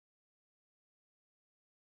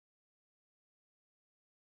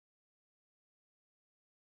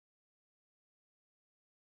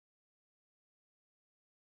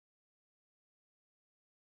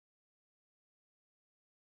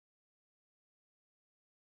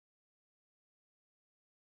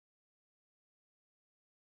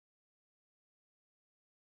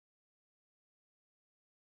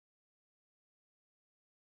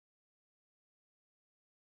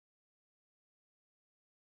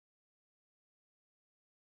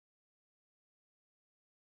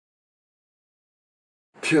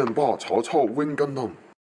天霸曹操 Win Gundam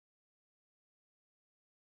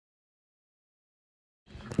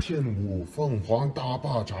天舞凤凰大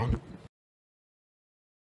霸斩。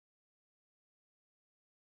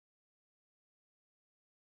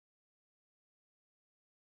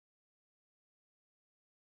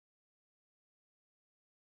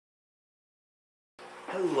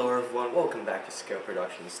Hello everyone, welcome back to Scale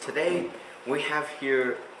Productions. Today we have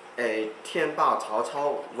here a 天霸曹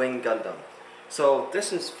操 Wing Gundam. So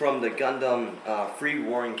this is from the Gundam Free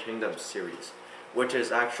Warring Kingdom series, which is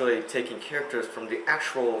actually taking characters from the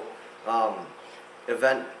actual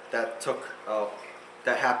event that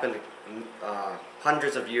happened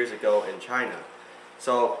hundreds of years ago in China.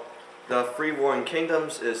 So the Free Warring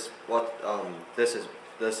Kingdoms is what this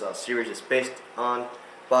series is based on,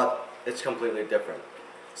 but it's completely different.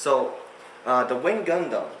 So the Wing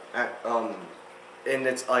Gundam in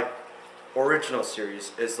its original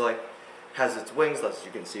series is has its wings, as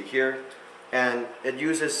you can see here, and it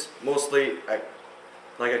uses mostly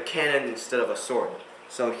like a cannon instead of a sword.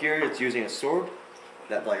 So here it's using a sword,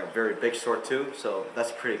 that a very big sword too, so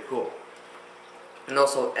that's pretty cool. And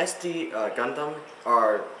also SD Gundam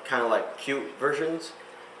are kind of like cute versions.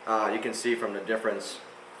 You can see from the difference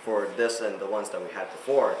for this and the ones that we had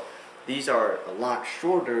before. These are a lot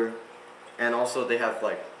shorter, and also they have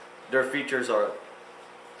their features are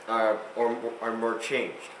more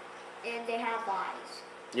changed. And they have eyes.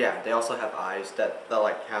 Yeah, they also have eyes that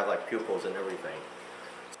have pupils and everything.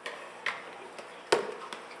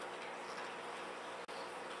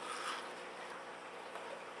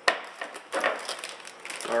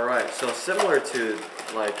 Alright, so similar to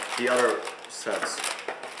the other sets,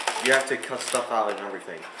 you have to cut stuff out and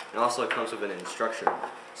everything. And also it comes with an instruction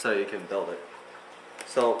so you can build it.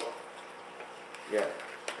 So yeah.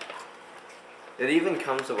 It even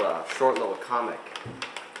comes with a short little comic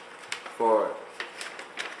for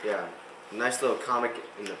a nice little comic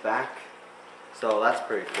in the back. So that's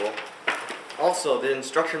pretty cool. Also, the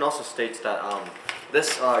instruction also states that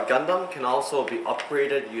this Gundam can also be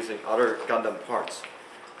upgraded using other Gundam parts.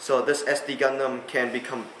 So this SD Gundam can be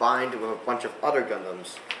combined with a bunch of other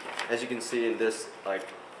Gundams, as you can see in this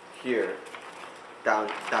here,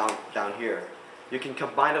 down here. You can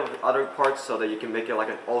combine it with other parts so that you can make it like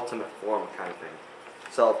an ultimate form kind of thing.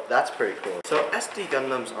 So that's pretty cool. So SD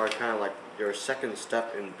Gundams are kind of like your second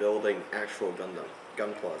step in building actual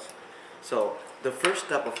Gunplas. So the first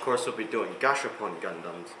step, of course, will be doing Gashapon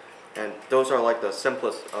Gundams, and those are like the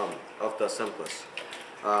simplest of the simplest.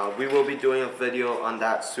 We will be doing a video on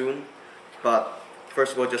that soon, but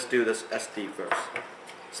first we'll just do this SD first.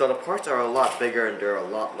 So the parts are a lot bigger and there are a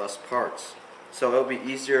lot less parts. So it'll be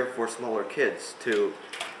easier for smaller kids to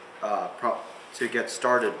get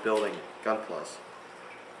started building Gunplas.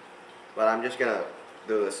 But I'm just gonna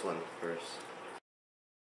do this one first.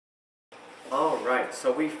 Alright,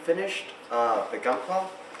 so we finished the Gunpla.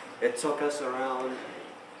 It took us around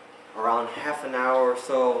half an hour or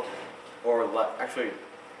so, or actually,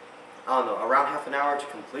 I don't know, around half an hour to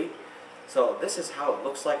complete. So this is how it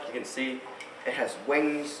looks like. You can see it has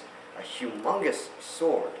wings, a humongous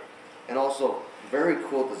sword, and also very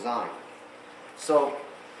cool design. So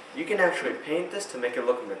you can actually paint this to make it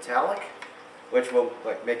look metallic, which will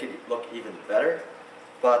make it look even better,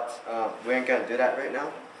 but we ain't gonna do that right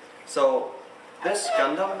now. So this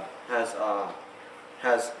Gundam has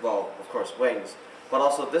well, of course, wings, but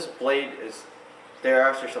also this blade there are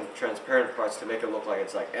actually some transparent parts to make it look like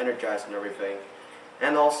it's energized and everything.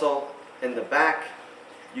 And also in the back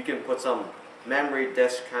you can put some memory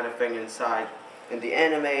disk kind of thing inside. In the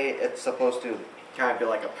anime, it's supposed to kind of be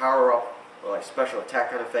like a power-up or special attack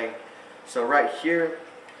kind of thing. So right here,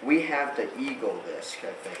 we have the Eagle disc,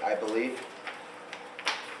 I think, I believe.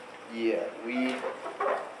 Yeah, we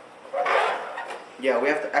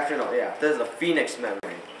have to, actually no, yeah, there's a Poenix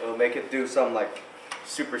Memory. It'll make it do some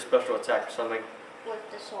super special attack or something. With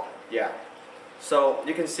the sword. Yeah. So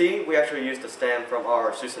you can see we actually used the stand from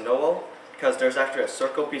our Susanoo, because there's actually a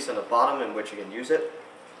circle piece on the bottom in which you can use it.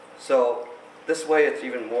 So this way it's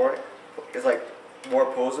even more, it's more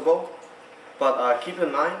posable. But keep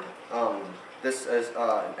in mind, this is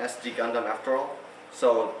an SD Gundam after all.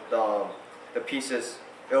 So the pieces,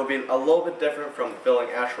 it will be a little bit different from building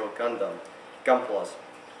actual Gunplas,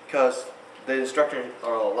 because the instructions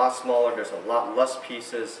are a lot smaller, there's a lot less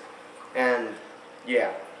pieces, and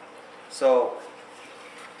yeah. So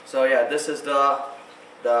yeah, this is the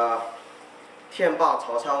Tian Cao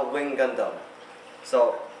Cao Wing Gundam.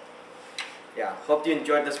 So yeah, hope you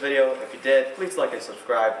enjoyed this video. If you did, please like and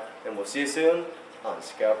subscribe, and we'll see you soon on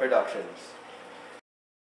Scale Productions.